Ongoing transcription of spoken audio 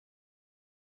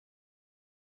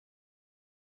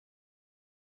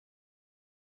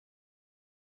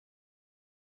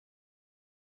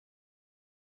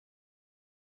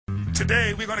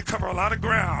Today we're going to cover a lot of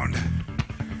ground.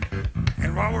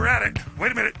 And while we're at it,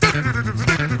 wait a minute.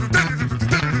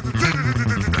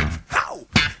 Ow!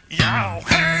 Yow!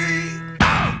 Hey!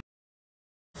 Ow!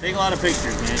 Take a lot of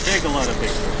pictures, man. Take a lot of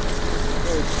pictures.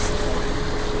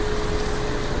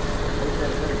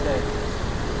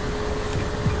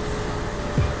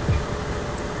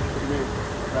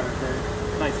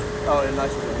 Nice. Oh, and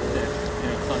nice.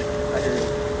 Yeah, sunny. I hear you.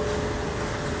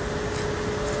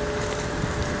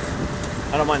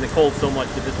 I don't mind the cold so much,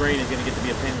 but this rain is going to get to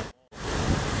be a pain.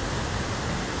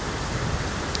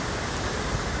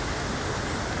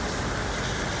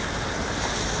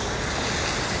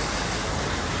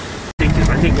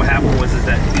 I think what happened was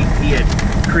that he had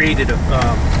created a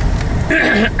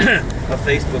a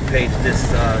Facebook page,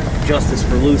 this Justice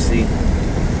for Lucy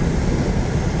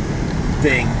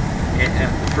thing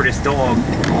for this dog.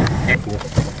 Cool.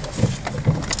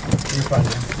 You're fine.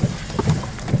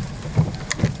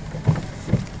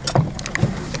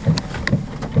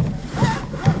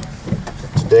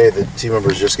 Today the team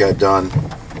members just got done.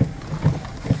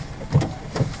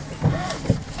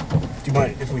 Do you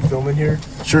mind if we film in here?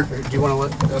 Sure. Or do you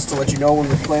want to let you know when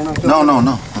we're planning on filming?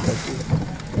 No.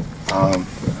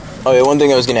 Oh yeah, one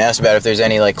thing I was going to ask about if there's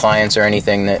any like clients or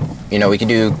anything that, you know, we could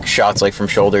do shots like from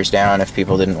shoulders down if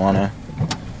people didn't want to.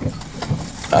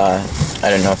 I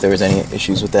don't know if there was any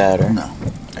issues with that or. No. All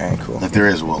right, cool. If there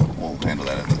is, we'll handle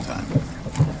that at the time.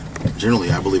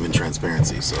 Generally, I believe in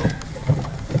transparency, so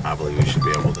I believe we should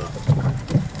be able to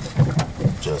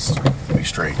just be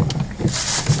straight.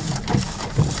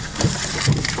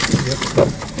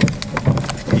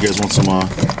 You guys want some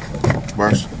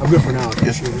bars? I'm good for now. I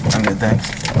appreciate it. I'm good, thanks.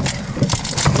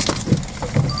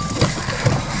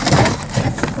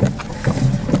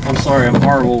 I'm sorry, I'm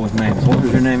horrible with names. What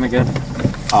was your name again?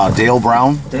 Dale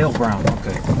Brown. Dale Brown,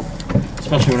 okay.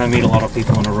 Especially when I meet a lot of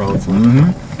people on the road. So.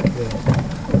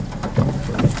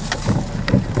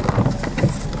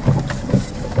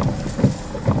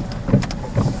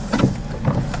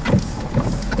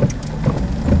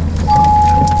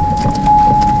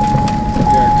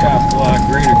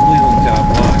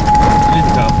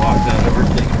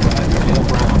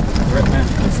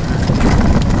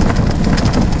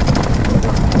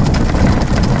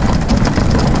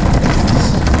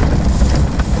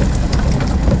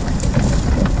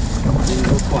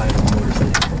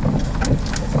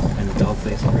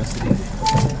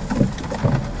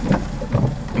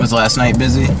 Was last night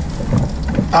busy?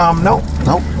 Nope.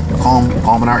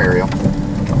 Calm in our area.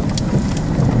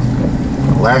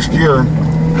 Last year,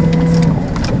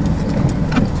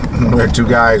 we had two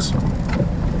guys.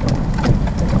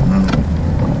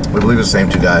 We believe it's the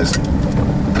same two guys.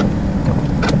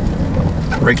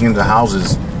 Breaking into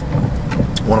houses.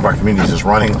 One of our communities just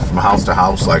running from house to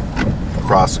house, like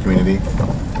across the community.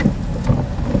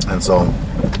 And so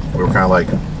we were kind of like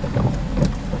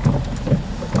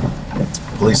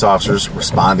police officers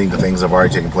responding to things that have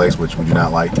already taken place, which we do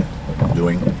not like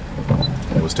doing.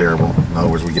 It was terrible. In other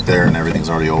words, we get there and everything's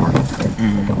already over.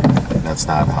 That's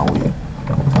not how we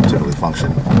typically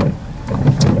function.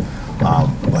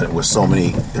 But it was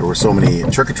there were so many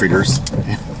trick-or-treaters.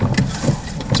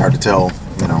 It's hard to tell,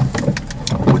 you know,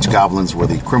 which goblins were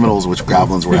the criminals, which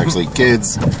goblins were actually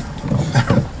kids.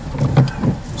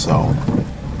 So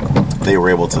they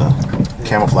were able to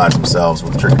camouflage themselves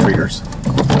with trick-or-treaters.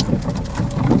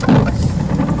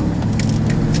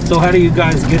 So how do you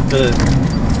guys get how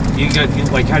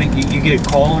do you get a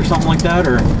call or something like that,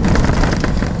 or?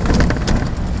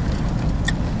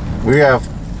 We have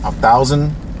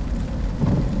 1,000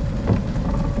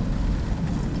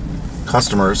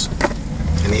 customers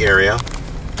in the area.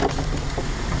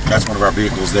 That's one of our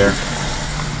vehicles there.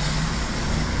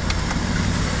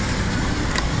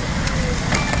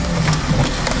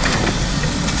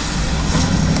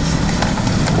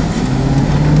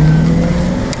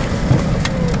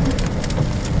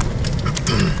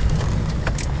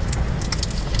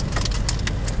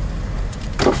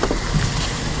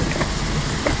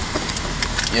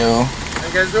 Yo. How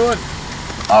you guys doing?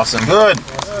 Awesome. Good.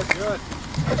 Good.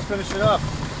 Let's finish it up.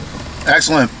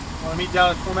 Excellent. Want to meet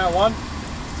down at Format 1?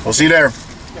 We'll see you there. Okay.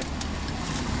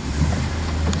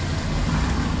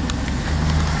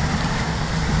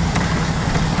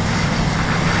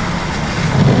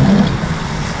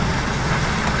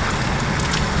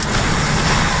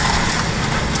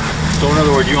 So in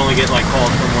other words, you only get like calls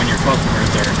from when your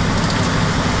customers are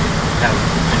have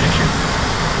an issue.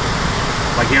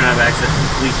 Like you don't have access to the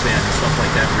police van and stuff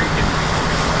like that where you can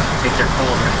take their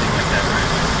calls or anything like that, right?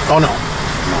 Oh no,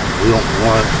 we don't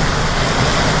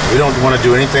want to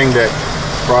do anything that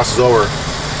crosses over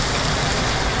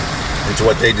into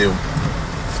what they do.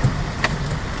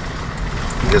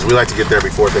 because we like to get there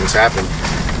before things happen,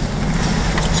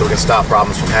 so we can stop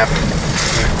problems from happening.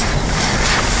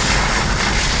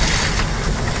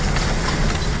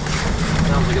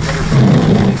 Sounds like a better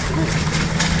place to me.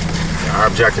 Our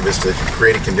objective is to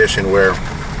create a condition where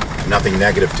nothing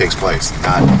negative takes place,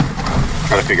 not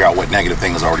try to figure out what negative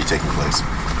thing is already taking place.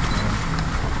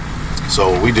 So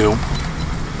what we do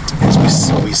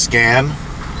is we scan.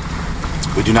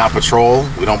 We do not patrol.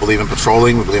 We don't believe in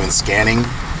patrolling. We believe in scanning.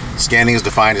 Scanning is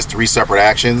defined as 3 separate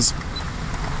actions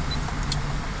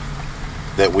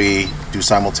that we do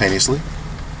simultaneously.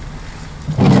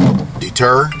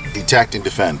 Deter, detect, and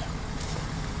defend.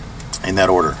 In that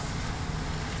order.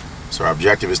 So our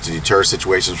objective is to deter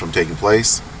situations from taking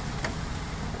place,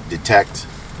 detect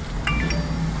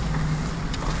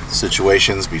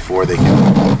situations before they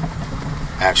can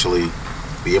actually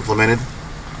be implemented,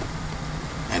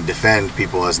 and defend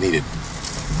people as needed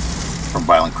from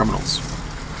violent criminals.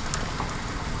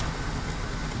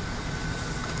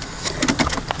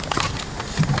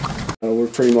 We're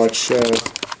pretty much,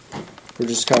 we're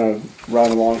just kind of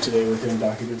riding along today with him,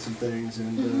 document some things,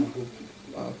 and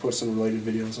we'll put some related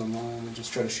videos online and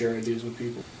just try to share ideas with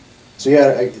people. So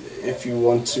yeah, if you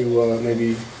want to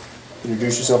maybe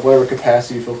introduce yourself, whatever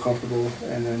capacity you feel comfortable,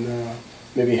 and then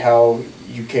maybe how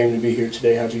you came to be here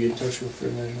today. How'd you get in touch with the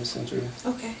Management Center?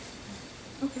 Okay.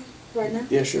 Okay. Right now?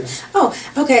 Yeah, sure. Oh,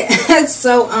 okay.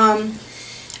 So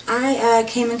I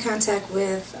came in contact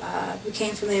with,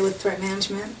 became familiar with threat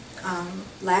management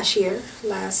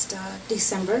last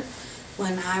December,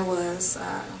 when I was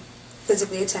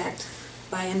physically attacked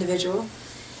by an individual.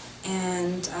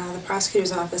 And the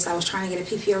prosecutor's office, I was trying to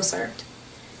get a PPO served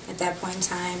at that point in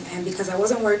time, and because I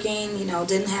wasn't working,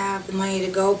 didn't have the money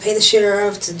to go pay the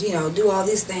sheriff to, do all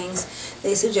these things,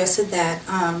 they suggested that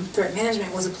threat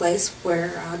management was a place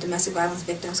where domestic violence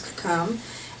victims could come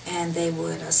and they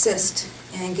would assist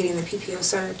in getting the PPO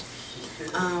served.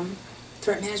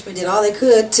 Threat management did all they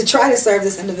could to try to serve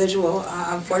this individual.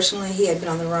 Unfortunately, he had been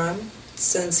on the run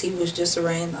since he was just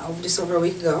arraigned just over a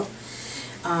week ago.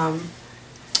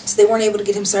 So they weren't able to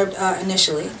get him served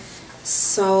initially.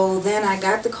 So then I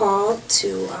got the call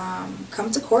to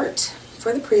come to court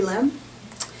for the prelim,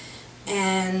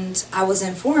 and I was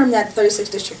informed that the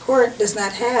 36th District Court does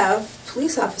not have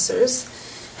police officers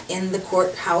in the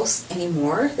courthouse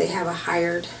anymore. They have a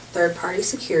hired third-party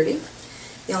security.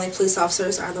 The only police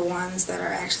officers are the ones that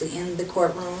are actually in the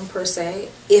courtroom per se,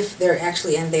 if they're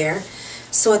actually in there.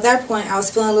 So at that point I was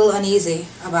feeling a little uneasy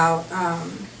about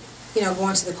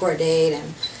going to the court date,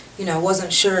 and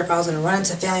wasn't sure if I was going to run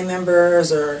into family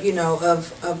members or,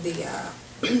 of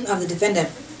the defendant.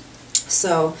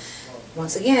 So,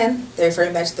 once again, they referred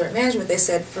me back to threat management. They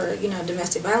said for,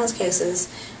 domestic violence cases,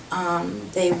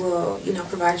 they will,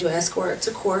 provide you an escort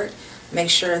to court, make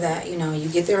sure that, you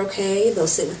get there okay. They'll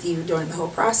sit with you during the whole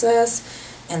process,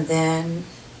 and then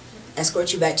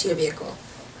escort you back to your vehicle.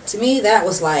 To me, that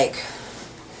was like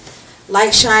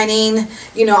light shining,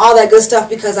 all that good stuff,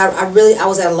 because I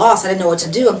was at a loss. I didn't know what to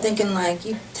do. I'm thinking, like,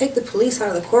 you take the police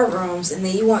out of the courtrooms and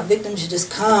then you want victims to just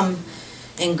come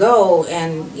and go.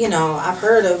 And,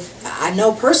 I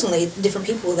know personally different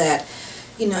people that,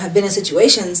 have been in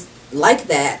situations like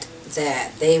that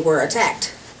they were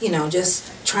attacked,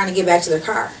 just trying to get back to their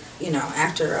car,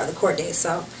 after the court date.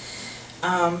 So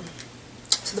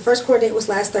the first court date was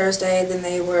last Thursday. Then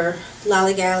they were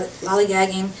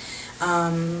lollygagging.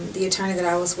 The attorney that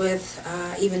I was with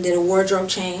even did a wardrobe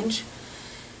change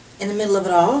in the middle of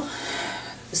it all.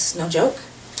 This is no joke.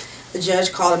 The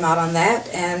judge called him out on that,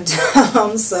 and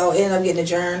so it ended up getting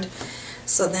adjourned.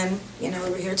 So then, we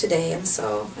were here today, and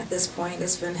so at this point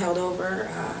it's been held over.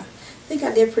 I think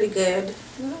I did pretty good.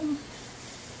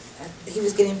 He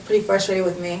was getting pretty frustrated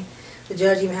with me. The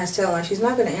judge even has to tell him, she's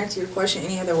not going to answer your question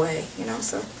any other way,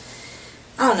 so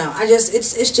I don't know.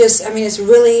 It's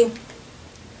really,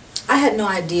 I had no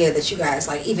idea that you guys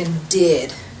even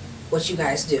did what you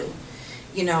guys do,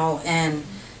 and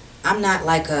I'm not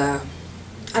like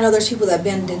I know there's people that have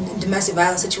been in domestic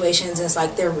violence situations, and it's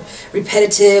like they're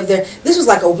repetitive. This was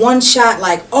like a one-shot,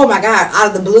 like, oh my God, out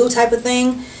of the blue type of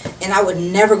thing, and I would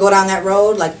never go down that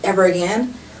road, like, ever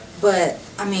again. But,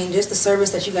 just the service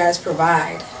that you guys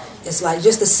provide, it's like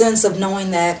just the sense of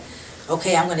knowing that,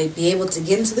 okay, I'm going to be able to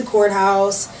get into the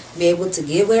courthouse, be able to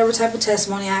give whatever type of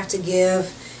testimony I have to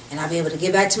give, and I'll be able to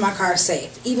get back to my car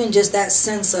safe. Even just that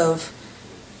sense of,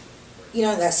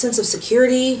 that sense of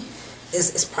security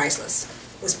is priceless.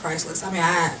 It's priceless. I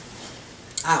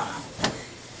don't know.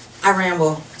 I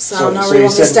ramble, so no really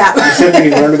want me to stop. You said when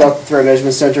you learned about the Threat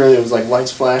Management Center, it was like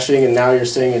lights flashing, and now you're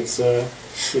saying it's...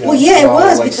 You know, Well, yeah, it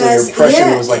was like, because so your impression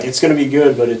yeah, was like it's going to be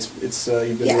good, but it's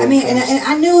you've been. yeah. Really I mean, impressed. and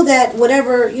I knew that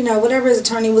whatever his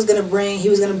attorney was going to bring, he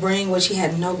was going to bring, which he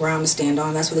had no ground to stand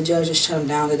on. That's why the judge just shut him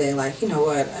down today. Like, you know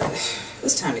what,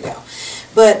 it's time to go.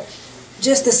 But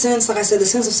just the sense, like I said, the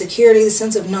sense of security, the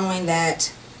sense of knowing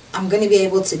that I'm going to be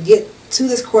able to get to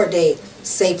this court date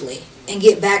safely and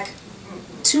get back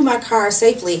to my car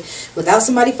safely without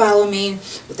somebody following me,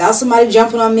 without somebody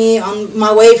jumping on me on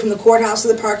my way from the courthouse to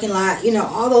the parking lot,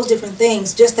 all those different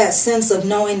things. Just that sense of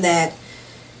knowing that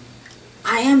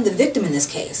I am the victim in this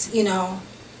case.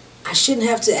 I shouldn't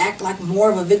have to act like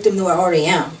more of a victim than I already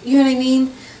am. You know what I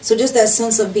mean? So just that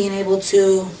sense of being able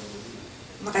to,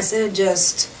 like I said,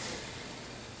 just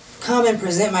come and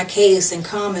present my case and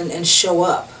come and show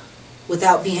up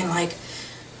without being like,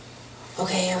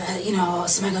 okay,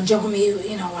 somebody gonna jump on me,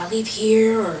 when I leave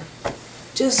here, or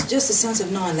just a sense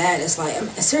of knowing that it's like,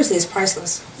 seriously, it's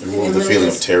priceless. Remove the feeling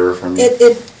of terror from you.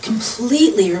 It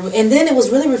completely removed, and then it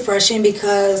was really refreshing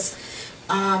because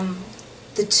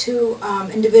the two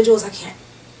individuals,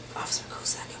 Officer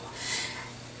Kosak,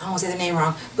 I won't say their name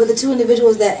wrong, but the two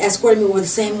individuals that escorted me were the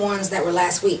same ones that were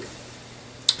last week.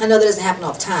 I know that doesn't happen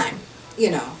all the time,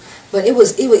 but it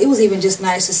was even just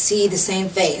nice to see the same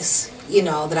face,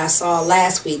 that I saw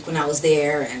last week when I was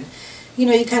there, and you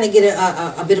kind of get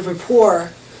a bit of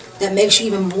rapport that makes you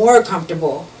even more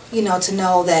comfortable, to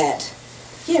know that,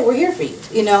 yeah, we're here for you,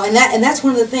 and that's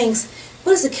one of the things.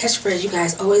 What is the catchphrase you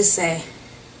guys always say?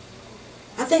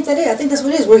 I think that's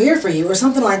what it is. We're here for you, or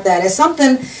something like that. It's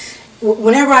something.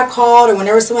 Whenever I called, or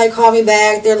whenever somebody called me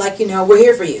back, they're like, we're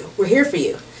here for you. We're here for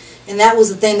you. And that was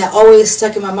the thing that always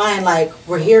stuck in my mind, like,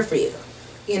 we're here for you,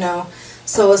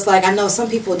 So it's like, I know some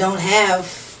people don't have,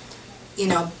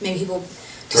 maybe people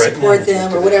to support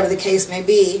them or whatever the case may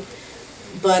be.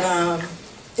 But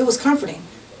it was comforting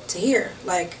to hear,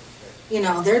 like,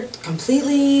 they're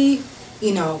completely,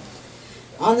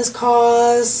 on this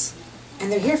cause,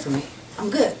 and they're here for me.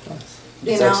 I'm good.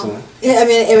 That's excellent. Yeah, I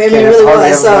mean, it really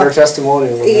was. So, better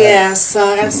testimonial. Yeah, so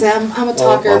I gotta say, I'm a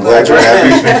talker. I'm glad you're happy.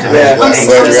 Yeah, I'm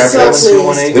so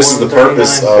pleased. This is the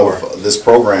purpose of this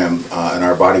program in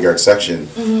our bodyguard section,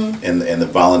 and the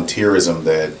volunteerism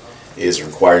that is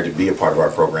required to be a part of our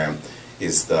program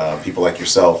is the people like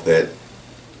yourself that,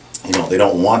 they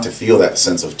don't want to feel that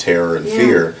sense of terror and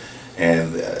fear.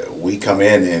 And we come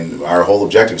in, and our whole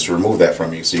objective is to remove that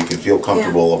from you so you can feel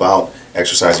comfortable about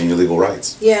exercising your legal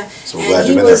rights. Yeah. So we're glad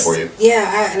to be there for you.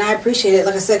 Yeah, and I appreciate it.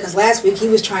 Like I said, because last week he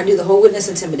was trying to do the whole witness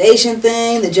intimidation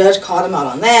thing. The judge called him out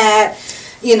on that.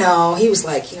 He was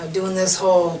like, doing this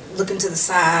whole looking to the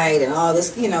side and all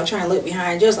this, trying to look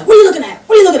behind. Just like, what are you looking at?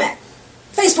 What are you looking at?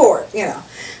 Face forward,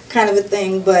 kind of a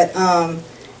thing. But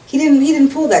he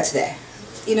didn't pull that today.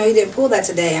 He didn't pull that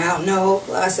today, and I don't know,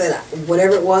 like I said,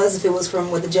 whatever it was, if it was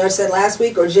from what the judge said last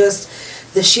week or just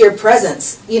the sheer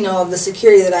presence, of the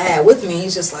security that I had with me.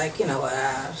 He's just like,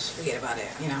 just forget about it,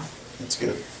 That's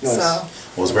good. Nice. So, well,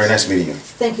 it was very nice meeting you.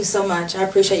 Thank you so much. I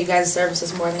appreciate you guys'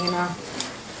 services more than you know.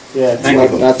 Yeah,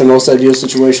 it's not the most ideal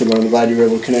situation, but I'm glad you were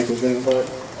able to connect with them.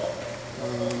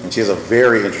 And she has a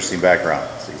very interesting background,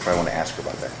 so you probably want to ask her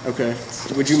about that. Okay.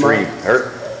 Would you mind?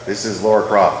 This is Laura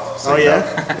Croft. Oh, yeah?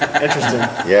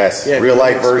 Interesting. Yes, Yeah, real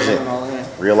life version.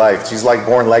 Real life. She's like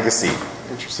Born Legacy.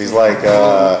 She's like,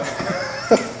 I'm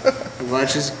glad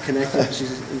she's connected.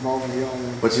 She's involved with y'all.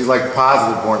 But she's like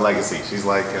positive Born Legacy. She's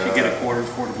like. She get a quarter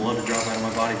of blood to drop out of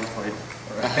my body just by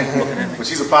looking at me. But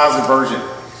she's a positive version.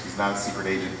 She's not a secret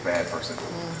agent, bad person.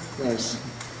 Nice.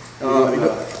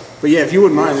 But yeah, if you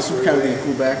wouldn't mind, this would kind of be a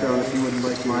cool background. If you wouldn't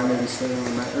like mind, maybe stay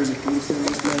on that. Or is it cool to stay on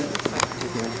this night?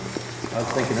 I was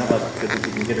thinking how about if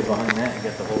we can get her behind that and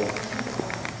get the whole.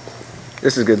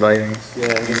 This is good lighting.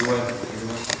 Yeah.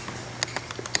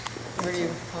 Where do you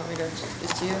want me to,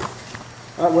 just you?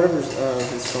 Whatever's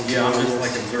is comfortable. Yeah, I'm just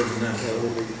like observing them. Yeah,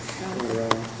 we'll be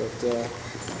around.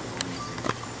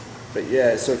 But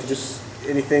yeah, so if you just,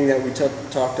 anything that we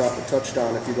touched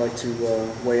on, if you'd like to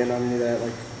weigh in on any of that,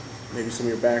 like maybe some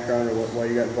of your background or why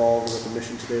you got involved, or what the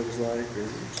mission today was like, or your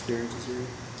experiences here.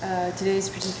 Today's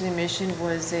particular mission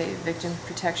was a victim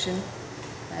protection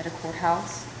at a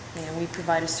courthouse, and we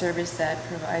provide a service that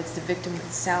provides the victim with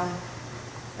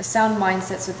a sound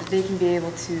mindset so that they can be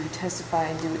able to testify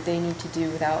and do what they need to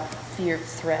do without fear of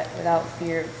threat, without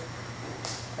fear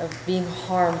of being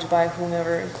harmed by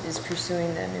whomever is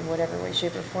pursuing them in whatever way,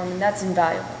 shape, or form, and that's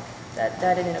invaluable.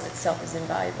 That in and of itself is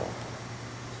invaluable.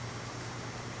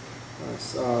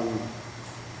 Nice.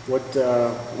 What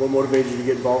motivated you to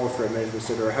get involved with Threat Management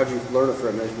Center, or how did you learn of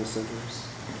Threat Management Centers?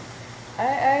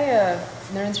 I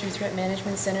learned through Threat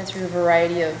Management Center through a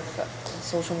variety of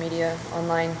social media,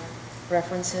 online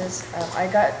references. I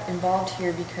got involved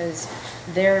here because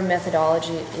their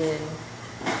methodology in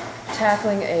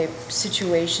tackling a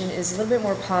situation is a little bit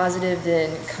more positive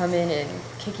than come in and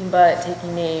kicking butt,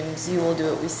 taking names, you will do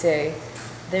what we say.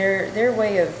 Their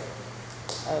way of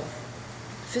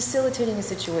facilitating a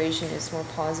situation is more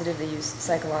positive. They use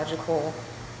psychological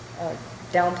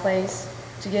downplays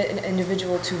to get an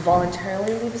individual to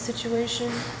voluntarily leave a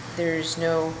situation. There's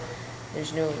no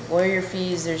lawyer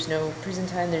fees, there's no prison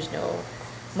time, there's no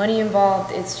money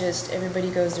involved. It's just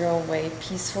everybody goes their own way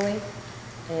peacefully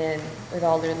and with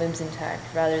all their limbs intact,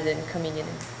 rather than coming in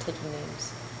and taking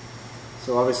names.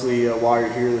 So obviously, while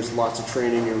you're here, there's lots of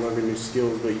training, you're learning new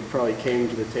skills, but you probably came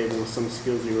to the table with some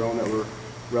skills of your own that were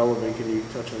relevant. Can you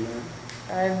touch on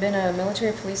that? I've been a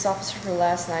military police officer for the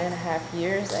last 9.5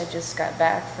 years. I just got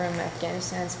back from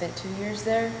Afghanistan, spent 2 years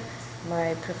there.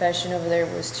 My profession over there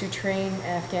was to train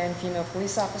Afghan female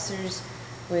police officers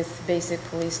with basic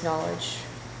police knowledge,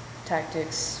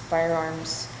 tactics,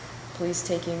 firearms, police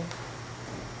taking.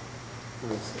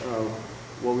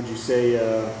 What would you say,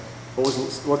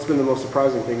 what's been the most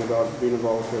surprising thing about being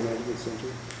involved with the Management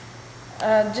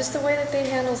Center? Just the way that they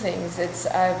handle things. This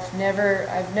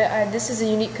is a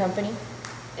unique company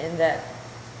in that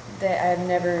I've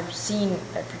never seen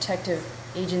a protective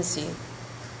agency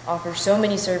offer so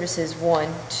many services.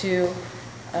 One, two,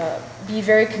 be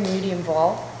very community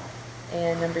involved,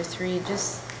 and number three,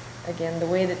 just again, the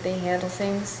way that they handle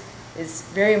things is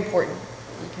very important,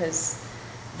 because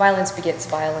violence begets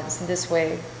violence, and this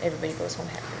way everybody goes home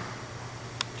happy.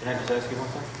 Can I just ask you one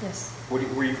thing? Yes.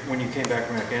 When you came back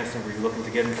from Afghanistan, were you looking to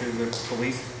get into the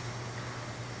police?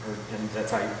 And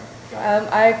that's how you got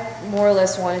it? I more or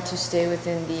less wanted to stay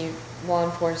within the law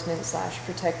enforcement /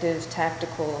 protective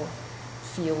tactical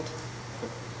field.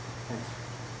 Thanks.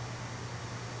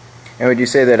 And would you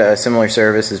say that a similar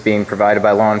service is being provided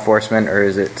by law enforcement, or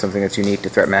is it something that's unique to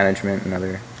threat management and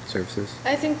other services?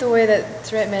 I think the way that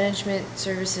threat management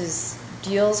services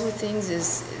deals with things is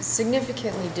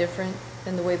significantly different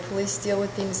than the way police deal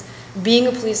with things. Being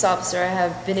a police officer, I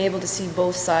have been able to see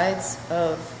both sides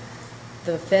of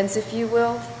the fence, if you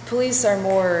will. Police are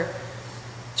more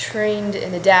trained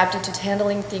and adapted to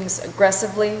handling things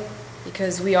aggressively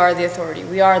because we are the authority,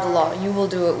 we are the law, you will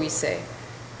do what we say.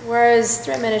 Whereas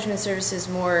threat management services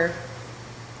more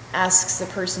asks the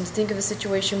person to think of a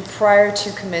situation prior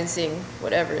to commencing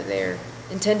whatever they're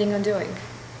intending on doing.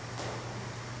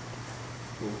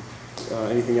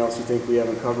 Anything else you think we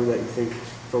haven't covered that you think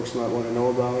folks might want to know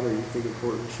about, or you think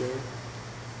important to share?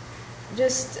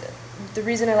 Just the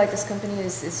reason I like this company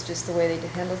is just the way they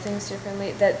handle things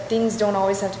differently. That things don't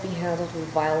always have to be handled with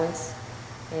violence.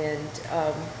 And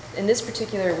with this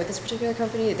particular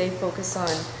company, they focus on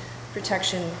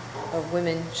protection of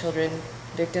women, children,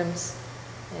 victims,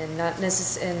 and not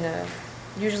necessarily,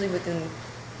 usually within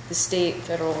the state,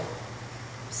 federal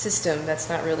system, that's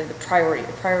not really the priority.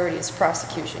 The priority is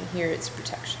prosecution. Here it's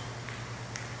protection.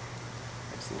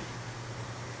 Excellent.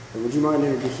 And would you mind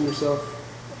introducing yourself?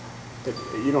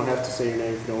 You don't have to say your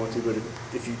name if you don't want to, but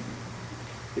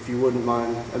if you wouldn't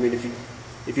mind, I mean, if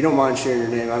you don't mind sharing your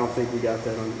name, I don't think we got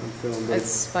that on film. But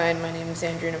That's fine. My name is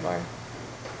Andrea Navarre.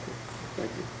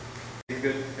 Thank you. You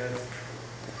good, guys?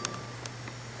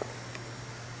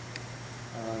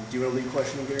 Do you want to lead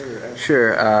questioning, Garret? Or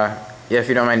Sure. Yeah, if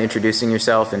you don't mind introducing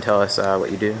yourself and tell us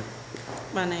what you do.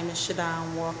 My name is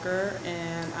Shadon Walker,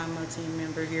 and I'm a team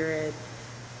member here at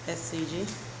SCG,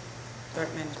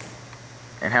 Threat Management.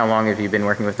 And how long have you been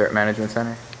working with Threat Management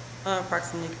Center?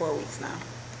 Approximately 4 weeks now.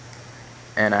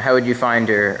 And how would you find,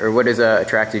 or what has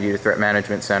attracted you to Threat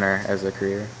Management Center as a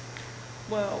career?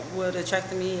 Well, what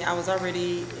attracted me, I was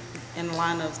already in the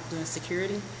line of doing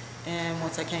security, and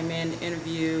once I came in,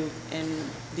 interviewed, and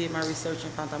did my research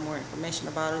and found out more information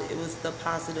about it, it was the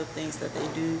positive things that they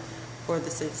do for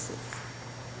the citizens.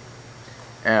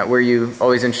 Were you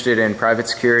always interested in private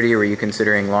security, or were you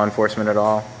considering law enforcement at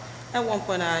all? At one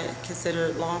point, I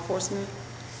considered law enforcement,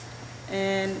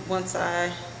 and once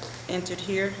I entered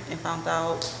here and found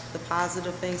out the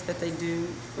positive things that they do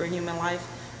for human life,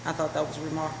 I thought that was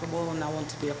remarkable, and I wanted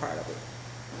to be a part of it.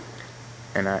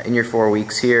 And in your 4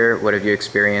 weeks here, what have you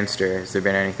experienced, or has there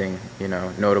been anything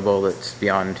notable that's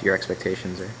beyond your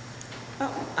expectations? Or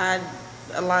I had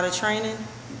a lot of training,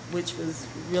 which was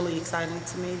really exciting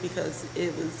to me because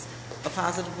it was a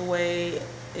positive way.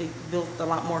 It built a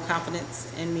lot more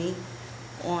confidence in me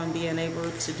on being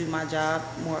able to do my job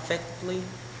more effectively.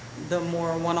 The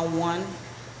more one-on-one,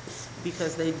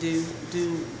 because they do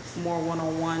more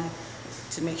one-on-one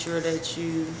to make sure that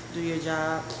you do your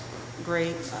job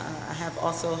great. I have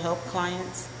also helped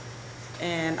clients,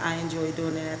 and I enjoy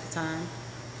doing it at the time.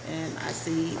 and I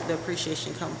see the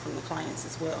appreciation come from the clients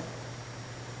as well.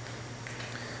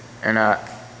 And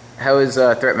how is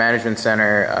Threat Management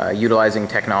Center utilizing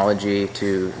technology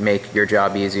to make your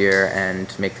job easier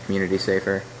and make the community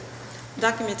safer?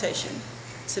 Documentation.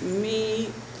 To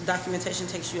me, documentation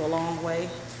takes you a long way.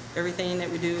 Everything that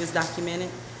we do is documented,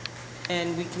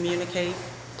 and we communicate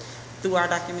through our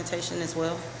documentation as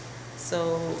well.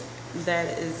 So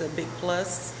that is a big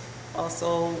plus.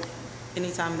 Also,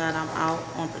 anytime that I'm out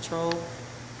on patrol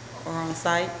or on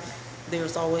site,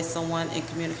 there's always someone in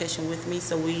communication with me,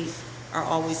 so we are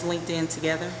always linked in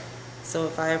together. So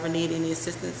if I ever need any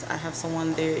assistance, I have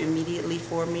someone there immediately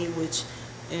for me, which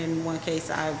in one case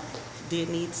I did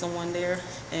need someone there,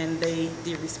 and they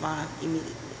did respond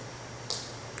immediately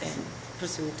and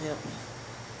pursued to help me.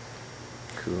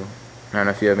 Cool. I don't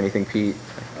know if you have anything, Pete.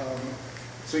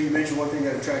 So you mentioned one thing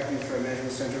that attracted you to Threat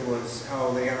Management Center was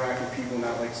how they interact with people,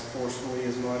 not like forcefully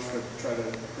as much, but try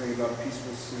to bring about a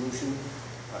peaceful solution.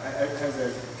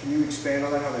 Can you expand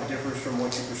on that, how that differs from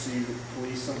what you perceive with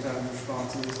police sometimes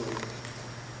responses? Or?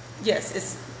 Yes,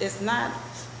 it's not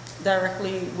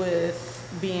directly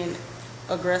with being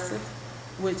aggressive,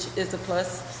 which is a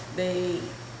plus. They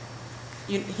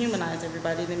humanize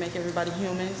everybody. They make everybody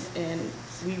human, and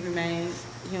we remain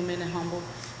human and humble,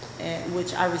 and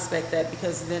which I respect that,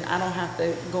 because then I don't have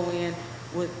to go in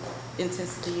with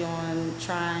intensity on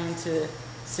trying to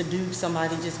subdue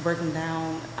somebody, just breaking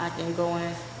down. I can go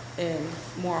in and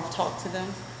more talk to them.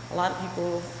 A lot of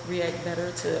people react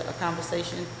better to a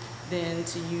conversation than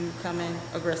to you coming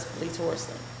aggressively towards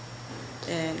them.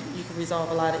 And you can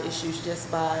resolve a lot of issues just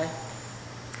by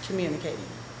communicating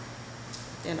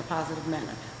in a positive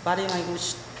manner. Body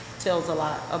language tells a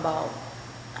lot about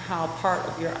how part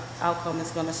of your outcome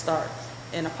is going to start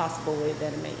in a possible way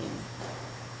that it may end.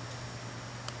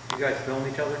 You guys film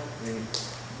each other? I mean,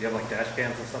 you have like dash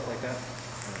cams and stuff like that?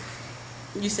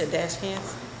 You said dash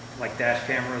cams? Like dash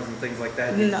cameras and things like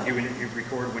that? No. You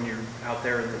record when you're out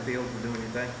there in the field and doing your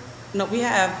thing? No, we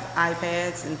have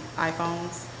iPads and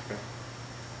iPhones. Okay.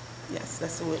 Yes,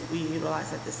 that's what we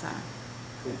utilize at this time.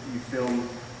 You film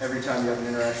every time you have an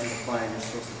interaction with a client, you're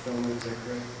supposed to film it, is that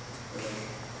correct?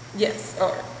 Yes,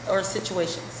 or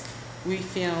situations. We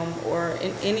film, or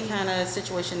in any kind of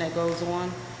situation that goes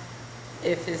on,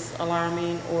 if it's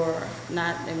alarming or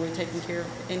not, and we're taking care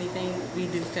of anything, we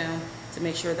do film to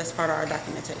make sure that's part of our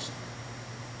documentation.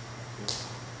 That's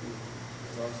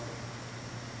awesome.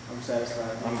 I'm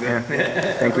satisfied. I'm good.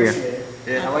 Thank you. Appreciate it.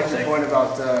 Yeah. I like the point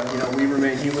about, we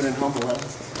remain human and humble.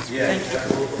 Yeah.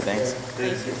 Thanks.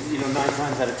 You know, 9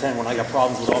 times out of 10, when I got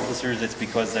problems with officers, it's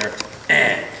because they're,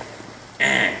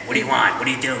 what do you want? What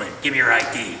are you doing? Give me your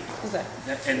ID.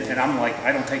 Exactly. And I'm like,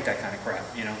 I don't take that kind of crap,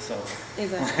 you know, so.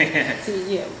 Exactly.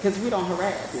 See, yeah, because we don't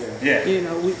harass. Yeah. You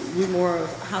know, we more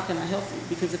of, how can I help you?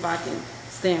 Because if I can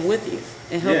stand with you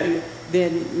and help you,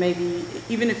 then maybe,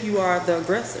 even if you are the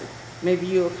aggressor, maybe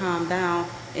you'll calm down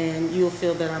and you'll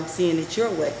feel that I'm seeing it your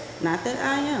way. Not that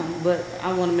I am, but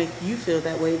I want to make you feel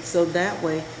that way, so that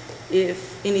way,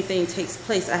 if anything takes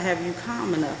place, I have you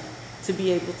calm enough to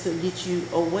be able to get you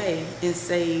away and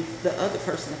save the other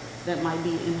person that might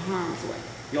be in harm's way.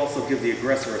 You also give the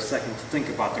aggressor a second to think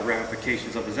about the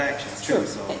ramifications of his actions, too,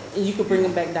 so. And you can bring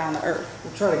him back down to earth.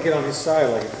 We'll try to get on his side,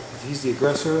 like if he's the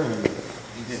aggressor and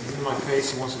he's in my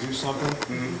face, he wants to do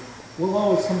something, we'll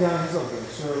always come down and he's like,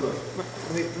 sir, look,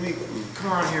 let me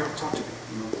come around here and talk to you.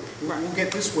 We'll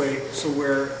get this way so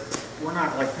we're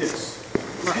not like this.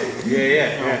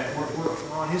 Yeah.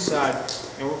 We're on his side,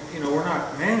 and we're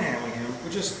not manhandling him.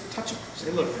 We're just touching him.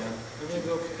 Say, look, man, everything's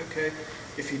okay.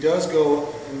 If he does go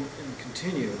and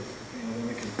continue, then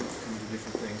we can do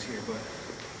different things here. But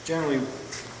generally,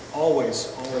 always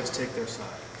take their side.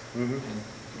 And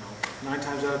 9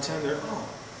 times out of 10, they're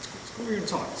let's go over here and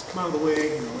talk. Let's come out of the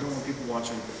way. We don't want people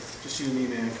watching. Just you and me,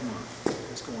 man. Come on,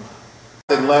 what's going on?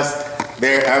 Unless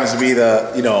there happens to be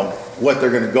what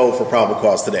they're going to go for probable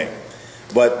cause today.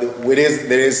 But it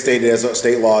is stated as a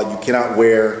state law, you cannot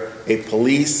wear a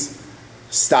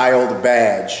police-styled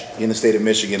badge in the state of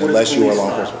Michigan unless you are law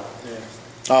enforcement.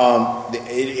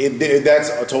 That's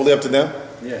totally up to them.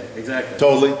 Yeah, exactly.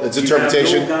 Totally, it's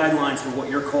interpretation. You have no guidelines for what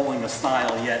you're calling a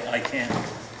style, yet I can't,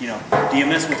 do you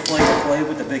mess with Flavor Flav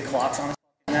with the big clocks on his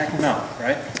neck? No,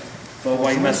 right? But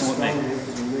why are you messing with me?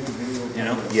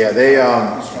 Yeah,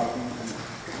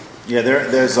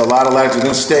 there's a lot of latitude in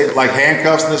this state, like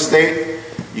handcuffs in this state.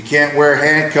 You can't wear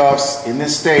handcuffs in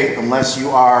this state unless you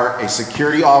are a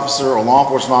security officer or law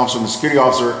enforcement officer. And the security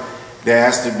officer, that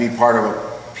has to be part of a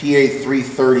PA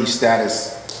 330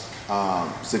 status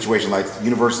situation, like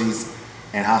universities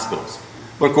and hospitals.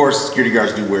 But of course, security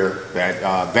guards do wear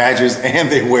badges and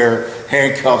they wear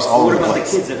handcuffs all over the place. What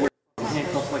about the kids that wear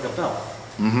handcuffs like a belt?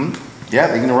 Mm-hmm. Yeah,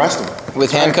 they can arrest them.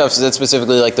 With handcuffs, is that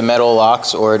specifically like the metal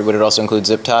locks, or would it also include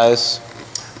zip ties?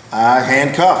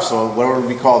 Handcuffs, so what would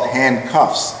be called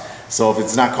handcuffs. So if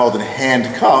it's not called a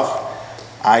handcuff,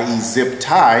 i.e. zip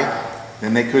tie,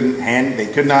 then they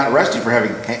could not arrest you for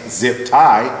having zip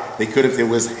tie. They could if it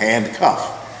was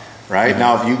handcuff, right?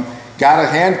 Now if you got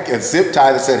a zip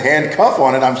tie that said handcuff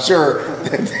on it, I'm sure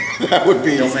that would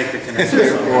be. Don't make the connection.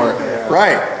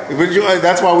 Right.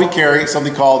 That's why we carry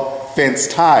something called fence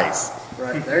ties.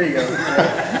 Right, there you go.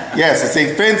 Yes, it's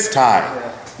a fence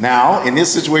tie. Now, in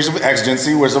this situation of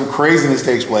exigency where some craziness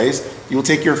takes place, you will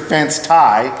take your fence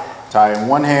tie in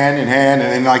one hand, and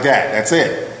then like that. That's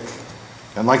it.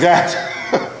 And like that.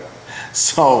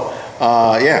 So,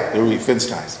 yeah, there will be fence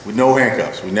ties with no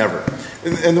handcuffs. We never.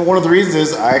 And one of the reasons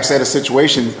is I actually had a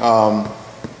situation.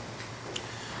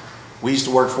 We used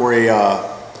to work for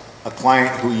a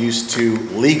client who used to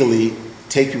legally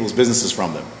take people's businesses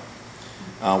from them.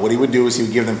 What he would do is he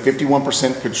would give them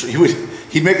 51% control.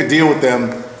 He'd make a deal with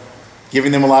them,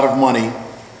 giving them a lot of money.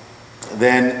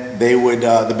 Then they would,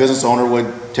 the business owner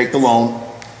would take the loan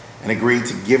and agree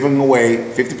to give them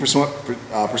away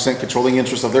 50% controlling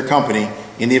interest of their company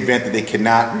in the event that they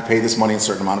cannot repay this money in a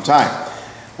certain amount of time.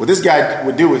 What this guy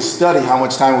would do is study how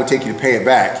much time it would take you to pay it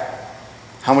back,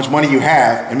 how much money you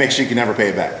have, and make sure you can never pay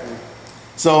it back.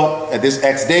 So at this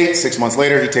X date, 6 months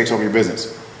later, he takes over your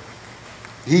business.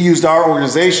 He used our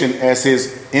organization as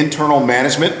his internal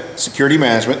management, security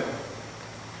management,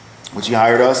 which he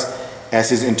hired us as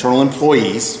his internal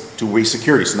employees to be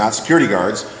security. So not security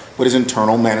guards, but his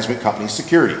internal management company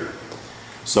security.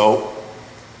 So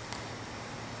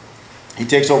he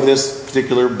takes over this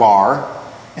particular bar,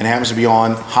 and it happens to be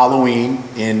on Halloween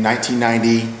in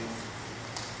 1990,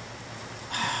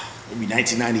 maybe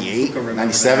 1998,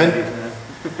 97.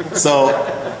 So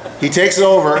he takes it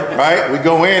over, right? We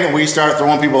go in and we start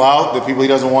throwing people out, the people he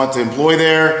doesn't want to employ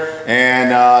there,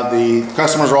 and the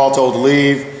customers are all told to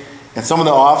leave. And some of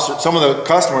the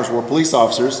customers were police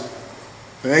officers,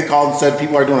 and they called and said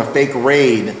people are doing a fake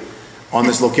raid on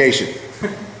this location.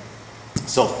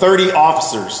 So 30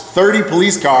 officers, 30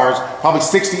 police cars, probably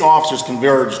 60 officers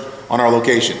converged on our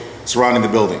location surrounding the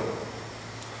building.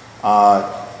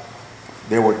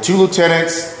 There were 2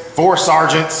 lieutenants, 4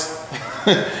 sergeants.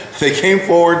 They came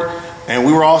forward, and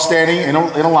we were all standing in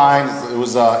a line. It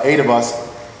was 8 of us.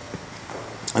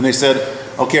 And they said,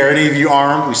 okay, are any of you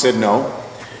armed? We said no.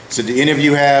 He said, do any of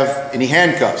you have any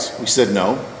handcuffs? We said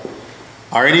no.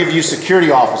 Are any of you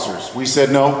security officers? We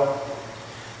said no.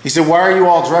 He said, why are you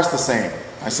all dressed the same?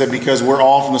 I said, because we're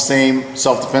all from the same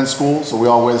self-defense school, so we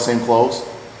all wear the same clothes.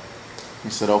 He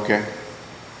said, okay.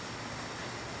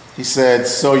 He said,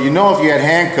 so you know if you had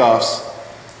handcuffs,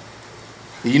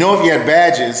 you know if you had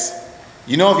badges,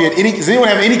 you know if you had any, does anyone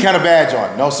have any kind of badge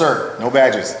on? No, sir, no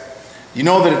badges. You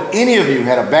know that if any of you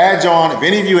had a badge on, if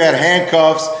any of you had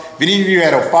handcuffs, if any of you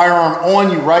had a firearm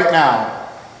on you right now,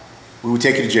 we would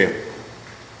take you to jail.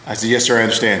 I said, yes, sir, I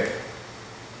understand.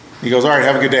 He goes, all right,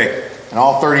 have a good day. And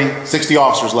all 60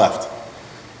 officers left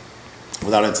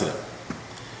without incident.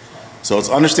 So it's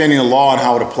understanding the law and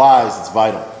how it applies that's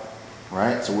vital,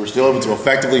 right? So we're still able to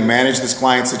effectively manage this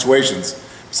client's situations,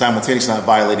 simultaneously not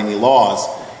violating any laws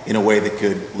in a way that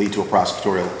could lead to a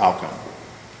prosecutorial outcome.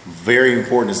 Very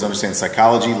important is to understand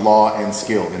psychology, law, and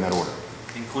skill in that order.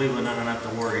 In Cleveland, I don't have to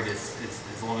worry. It's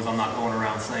as long as I'm not going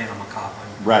around saying I'm a cop.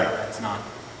 Right. It's not,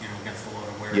 against the law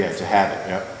to wear it. Yeah, it's a habit.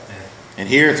 Yep. Yeah. And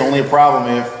here, it's only a problem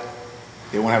if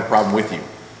they won't have a problem with you.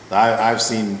 I've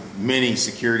seen many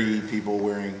security people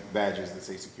wearing badges that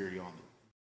say security on them.